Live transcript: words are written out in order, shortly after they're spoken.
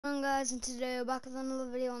On guys, and today we're back with another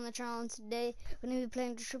video on the channel, and today we're going to be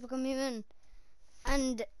playing Triple Communion,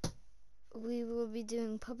 and we will be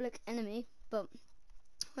doing Public Enemy, but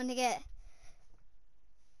when I get...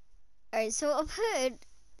 Alright, so I've heard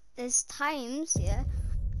there's times, yeah,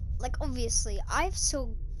 like obviously I've saw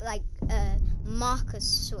like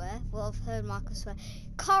Marcus swear, well I've heard Marcus swear,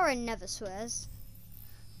 Kara never swears,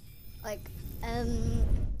 like,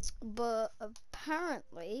 but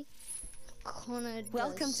apparently Connor does.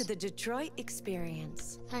 Welcome to the Detroit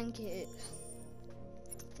experience. Thank you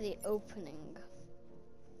for the opening.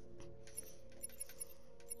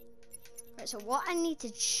 Right, so what I need to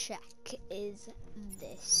check is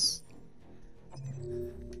this.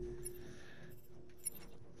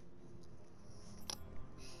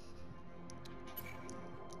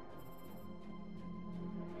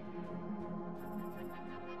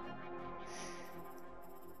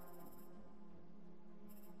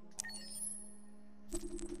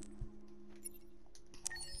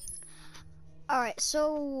 Alright,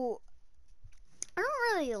 so I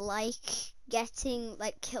don't really like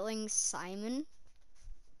killing Simon,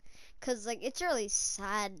 cause like it's really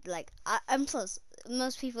sad. Like I'm plus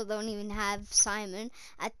most people don't even have Simon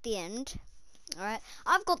at the end. Alright,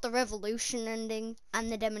 I've got the revolution ending and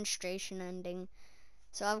the demonstration ending,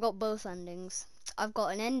 so I've got both endings. I've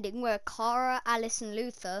got an ending where Kara, Alice, and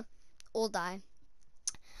Luther all die.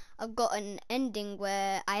 I've got an ending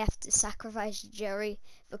where I have to sacrifice Jerry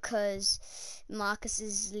because Marcus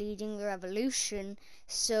is leading the revolution.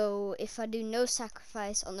 So if I do no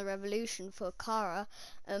sacrifice on the revolution for Kara,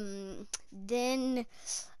 then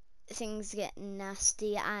things get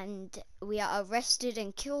nasty and we are arrested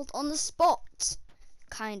and killed on the spot,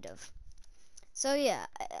 kind of. So yeah,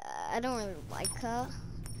 I don't really like that.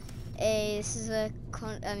 This is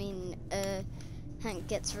Hank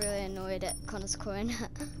gets really annoyed at Connor's coin.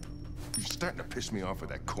 You're starting to piss me off with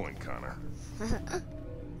that coin, Connor.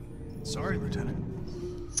 Sorry, Lieutenant.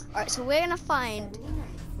 Alright, so we're gonna find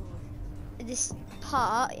this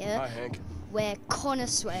part, yeah, Hi, Hank. where Connor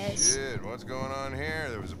swears. Shit, what's going on here?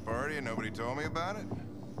 There was a party and nobody told me about it?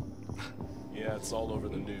 Yeah, it's all over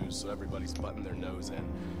the news, so everybody's butting their nose in.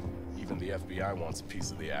 Even the FBI wants a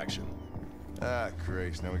piece of the action. Ah,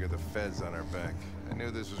 Christ, now we got the feds on our back. I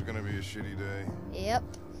knew this was gonna be a shitty day. Yep.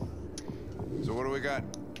 So what do we got?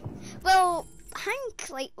 Well, Hank,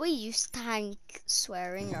 like, we used to Hank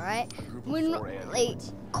swearing, alright? We're not, like,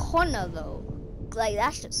 Connor, though. Like,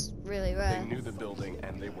 that's just really rare. They knew the building,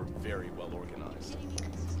 and they were very well organized.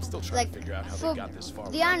 I'm still trying to figure out how they got this far.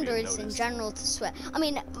 The androids in general to swear. I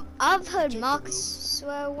mean, I've heard Marcus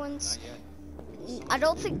swear once. I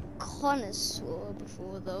don't think Connor swore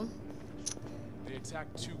before, though. They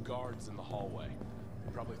attacked 2 guards in the hallway.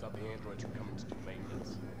 Probably thought the androids were coming to do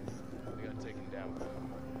maintenance. They got taken down.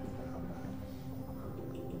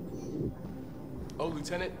 Oh,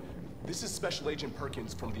 Lieutenant, this is Special Agent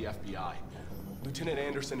Perkins from the FBI. Lieutenant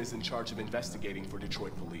Anderson is in charge of investigating for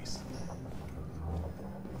Detroit police.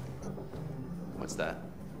 What's that?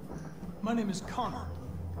 My name is Connor.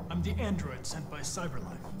 I'm the android sent by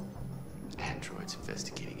Cyberlife. Androids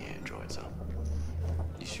investigating androids, huh?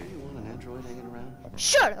 You sure you want an android hanging around?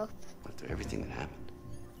 Shut up! After everything that happened?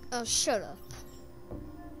 Oh, shut up.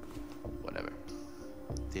 Whatever.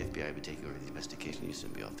 The FBI will be taking over the investigation. You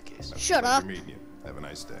soon be off the case. Shut up. Pleasure meeting you. Have a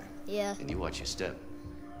nice day. Yeah. And you watch your step.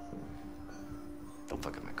 Don't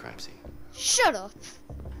fuck up my crime scene. Shut up.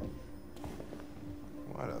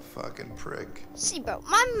 What a fucking prick. See, bro,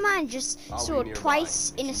 my man just saw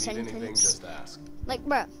twice in a If you need anything, sentence. just ask. Like,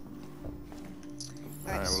 bro.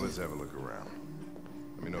 Alright, well, let's have a look around.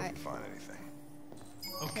 Let me know if Alright. you find anything.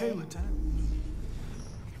 Okay, Lieutenant.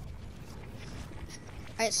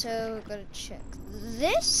 Alright, so we've got to check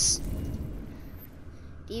this.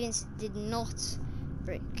 Demons did not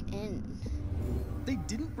break in. They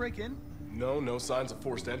didn't break in. No signs of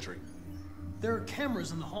forced entry. There are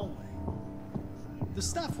cameras in the hallway. The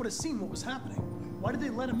staff would have seen what was happening. Why did they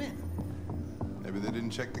let him in? Maybe they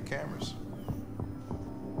didn't check the cameras.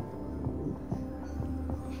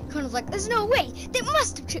 Kind of like, there's no way. They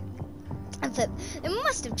must have checked. They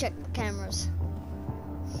must have checked the cameras.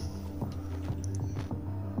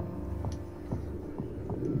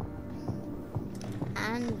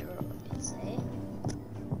 Androids, eh?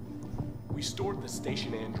 We stored the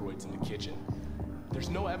station androids in the kitchen. There's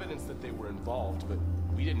no evidence that they were involved, but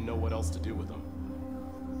we didn't know what else to do with them.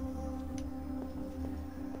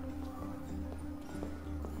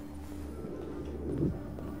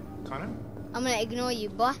 Connor? I'm gonna ignore you,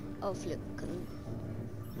 boy. Oh, flip. You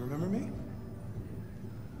remember me?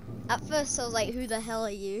 At first I was like, who the hell are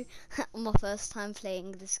you? On my first time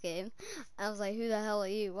playing this game. I was like, who the hell are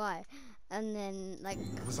you? Why? and then like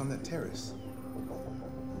It was on that terrace.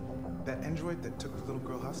 That android that took the little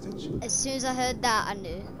girl hostage? as soon as I heard that, I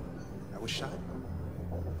knew. I was shot.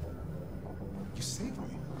 You saved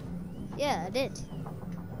me. Yeah, I did.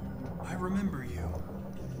 I remember you.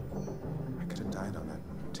 I could have died on that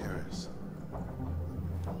terrace.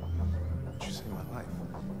 But you saved my life.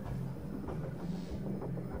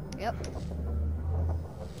 Yep.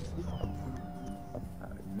 I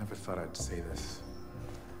never thought I'd say this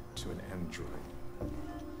to an android.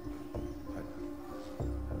 But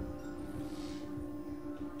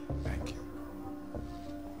thank you.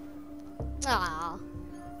 Ah.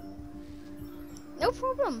 No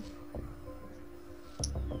problem.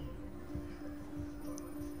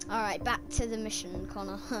 Alright, back to the mission,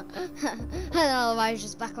 Connor. I don't know why I was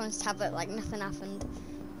just back on his tablet like nothing happened.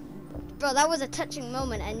 Bro, that was a touching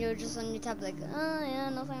moment and you were just on your tablet like, oh yeah,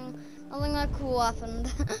 nothing that cool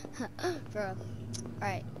happened. Bro.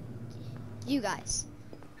 Alright. You guys.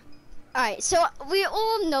 Alright, so we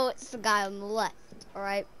all know it's the guy on the left,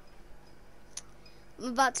 alright? I'm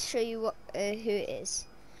about to show you what, who it is.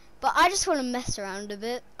 But I just want to mess around a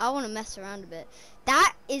bit.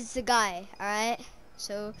 That is the guy, alright?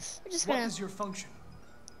 So, we're just gonna... What is your function?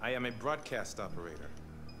 I am a broadcast operator.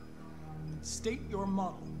 State your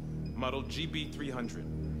model. Model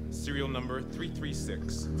GB300. Serial number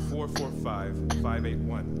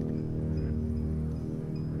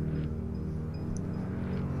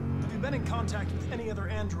 336-445-581. Have you been in contact with any other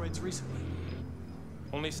androids recently?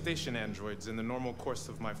 Only station androids in the normal course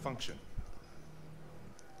of my function.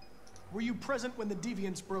 Were you present when the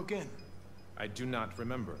deviants broke in? I do not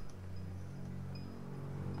remember.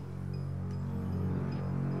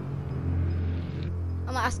 I'm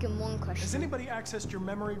gonna ask him one Has question. anybody accessed your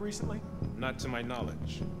memory recently? Not to my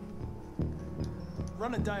knowledge.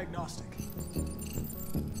 Run a diagnostic.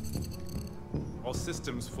 All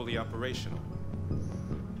systems fully operational.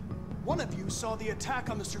 One of you saw the attack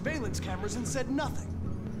on the surveillance cameras and said nothing.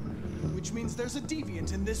 Which means there's a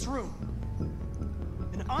deviant in this room.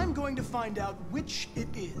 And I'm going to find out which it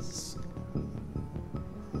is.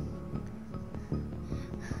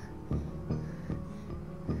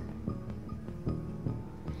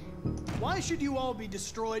 Why should you all be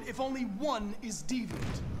destroyed if only one is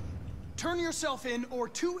deviant? Turn yourself in or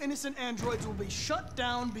 2 innocent androids will be shut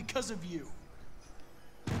down because of you.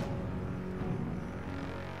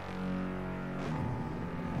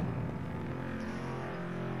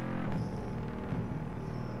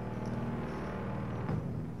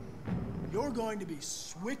 You're going to be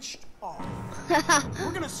switched off.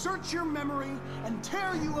 We're gonna search your memory and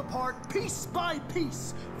tear you apart piece by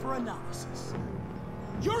piece for analysis.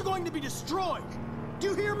 You're going to be destroyed. Do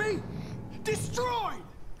you hear me? Destroyed!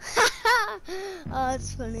 Oh,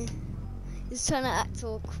 that's funny. He's trying to act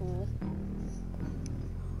all cool.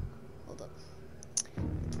 Hold up.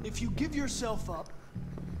 If you give yourself up,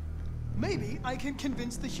 maybe I can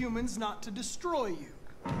convince the humans not to destroy you.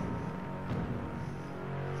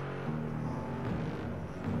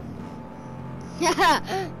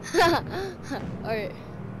 Alright.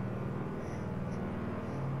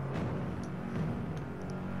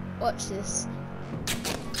 Watch this.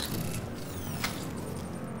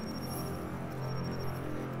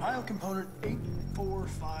 Biocomponent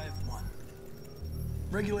 8451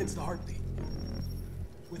 regulates the heartbeat.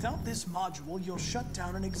 Without this module, you'll shut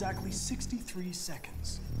down in exactly 63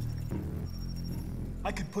 seconds.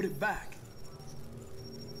 I could put it back,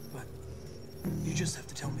 but you just have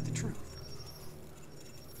to tell me the truth.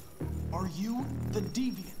 Are you the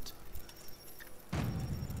deviant?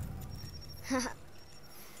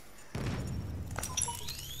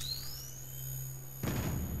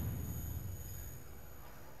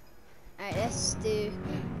 Alright, let's do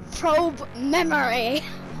probe memory.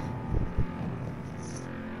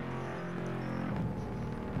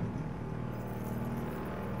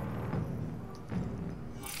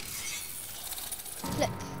 Flip.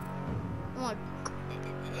 Oh my god.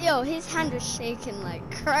 Yo, his hand was shaking like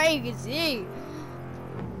crazy.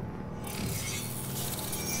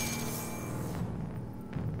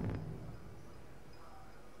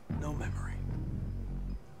 No memory.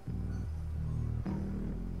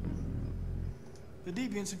 The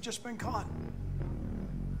deviants have just been caught.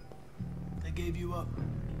 They gave you up.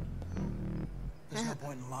 There's no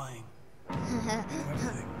point in lying. You know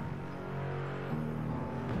everything.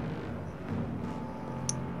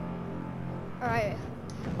 Alright,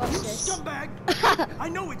 watch You this. scumbag! I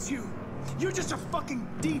know it's you. You're just a fucking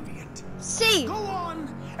deviant. See? Go on,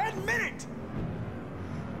 admit it!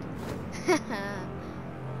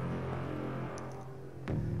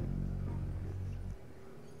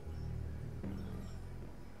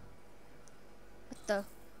 What the?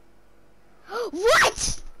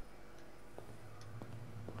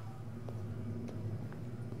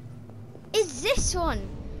 is this one?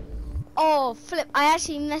 Oh, flip. I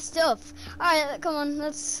actually messed up. Alright, come on.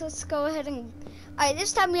 Let's go ahead and... Alright,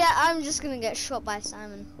 this time, yeah, I'm just gonna get shot by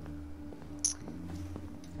Simon.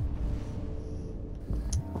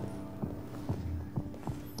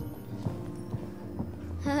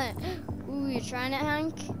 Ooh, you trying it,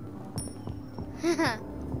 Hank?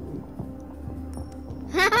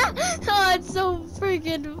 Oh, it's so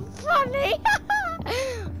freaking funny.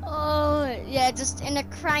 Oh, yeah, just in a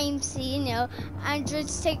crime scene, you know,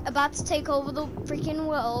 androids about to take over the freaking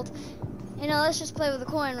world. You know, let's just play with the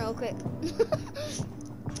coin real quick.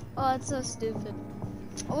 Oh, it's so stupid.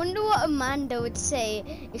 I wonder what Amanda would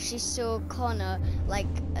say if she saw Connor, like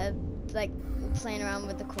playing around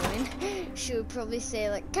with the coin. She would probably say,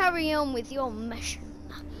 like, carry on with your mission.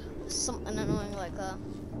 Something annoying like that.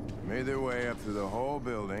 Made their way up through the whole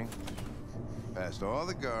building, past all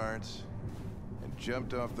the guards, and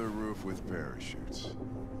jumped off the roof with parachutes.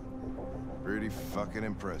 Pretty fucking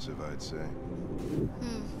impressive, I'd say.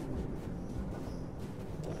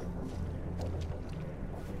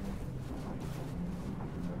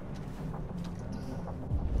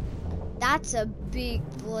 That's a big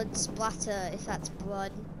blood splatter, if that's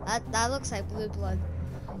blood. That looks like blue blood.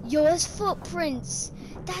 Yours footprints!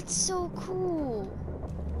 That's so cool!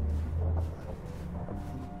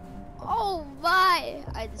 Oh my!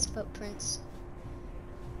 Alright, there's footprints.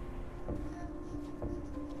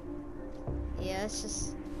 Yeah, it's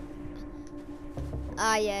just...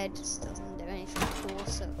 yeah, it just doesn't do anything cool,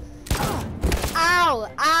 so... Ow!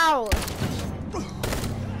 Ow!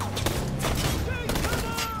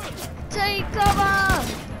 Take cover!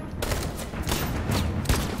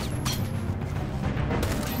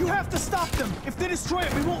 You have to stop them! If they destroy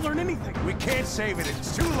it, we won't learn anything! We can't save it.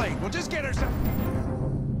 It's too late. We'll just get ourselves...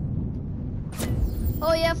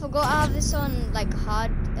 Oh yeah, I forgot I have this on, like,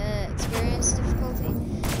 hard experience difficulty.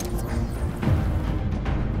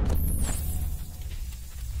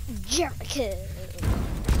 Jericho!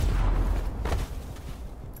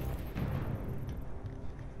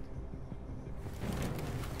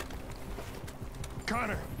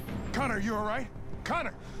 Connor! Connor, you all right?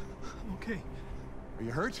 Connor! I'm okay. Are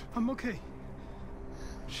you hurt? I'm okay.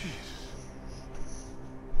 Jesus.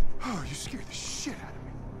 Oh, you scared the shit out of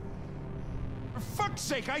me. For fuck's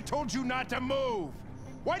sake, I told you not to move!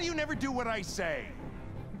 Why do you never do what I say?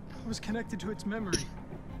 I was connected to its memory.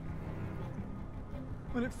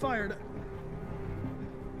 When it fired,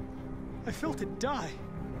 I felt it die.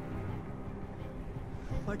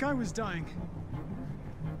 Like I was dying.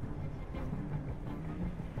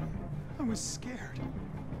 I was scared.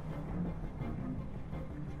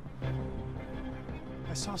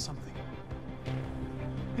 I saw something.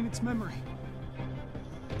 In its memory.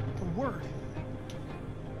 A word.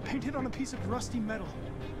 Painted on a piece of rusty metal.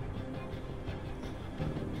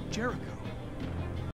 Jericho.